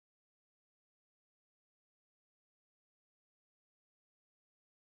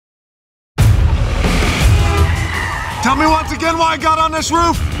Tell me once again why I got on this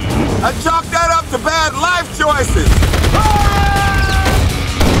roof. I chalked that up to bad life choices.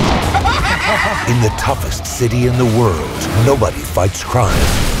 In the toughest city in the world, nobody fights crime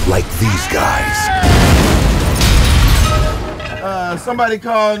like these guys. Somebody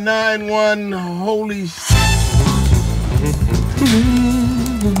call 911. Holy sh**.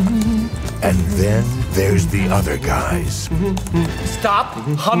 And then there's the other guys. Stop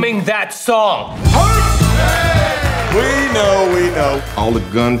humming that song. We know. All the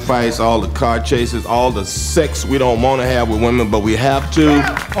gunfights, all the car chases, all the sex we don't want to have with women, but we have to,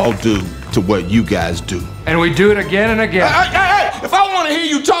 all due to what you guys do. And we do it again and again. Hey! If I want to hear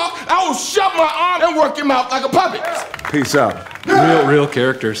you talk, I will shove my arm and work him out like a puppet. Peace out. Real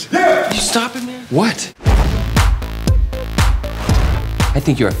characters. You stop it, man? What? I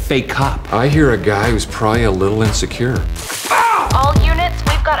think you're a fake cop. I hear a guy who's probably a little insecure. All units,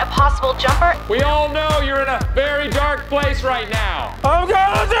 we've got a possible jumper. We all know you're in a very dark place right now. I'm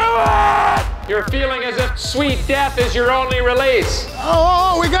gonna do it! You're feeling as if sweet death is your only release.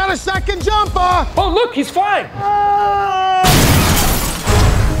 Oh, we got a second jumper. Oh, look, he's flying.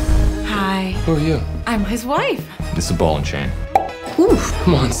 Hi. Who are you? I'm his wife. This is a ball and chain. Oof.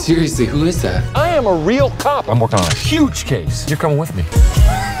 Come on, seriously, who is that? I am a real cop. I'm working on a huge case. You're coming with me.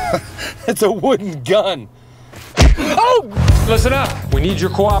 It's a wooden gun. Oh! Listen up. We need your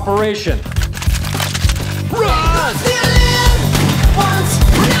cooperation. Run!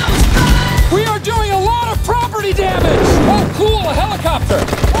 We are doing a lot of property damage! Oh, cool, a helicopter!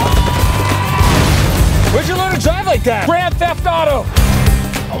 Where'd you learn to drive like that? Grand Theft Auto!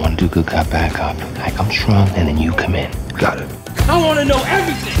 I want to do good cop, bad cop. I come strong, and then you come in. Got it. I want to know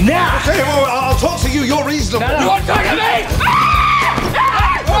everything now! Okay, well, I'll talk to you. You're reasonable. You want to talk to me?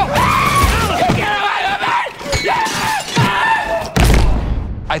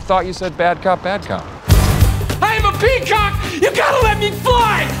 I thought you said bad cop, bad cop. I am a peacock! You gotta let me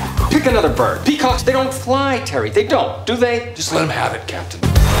fly! Pick another bird. Peacocks, they don't fly, Terry. They don't, do they? Just let them have it, Captain.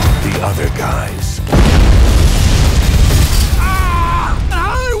 The other guys.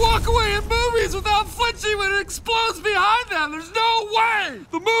 How do they walk away in movies without flinching when it explodes behind them? There's no way!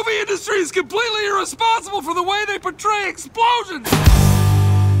 The movie industry is completely irresponsible for the way they portray explosions!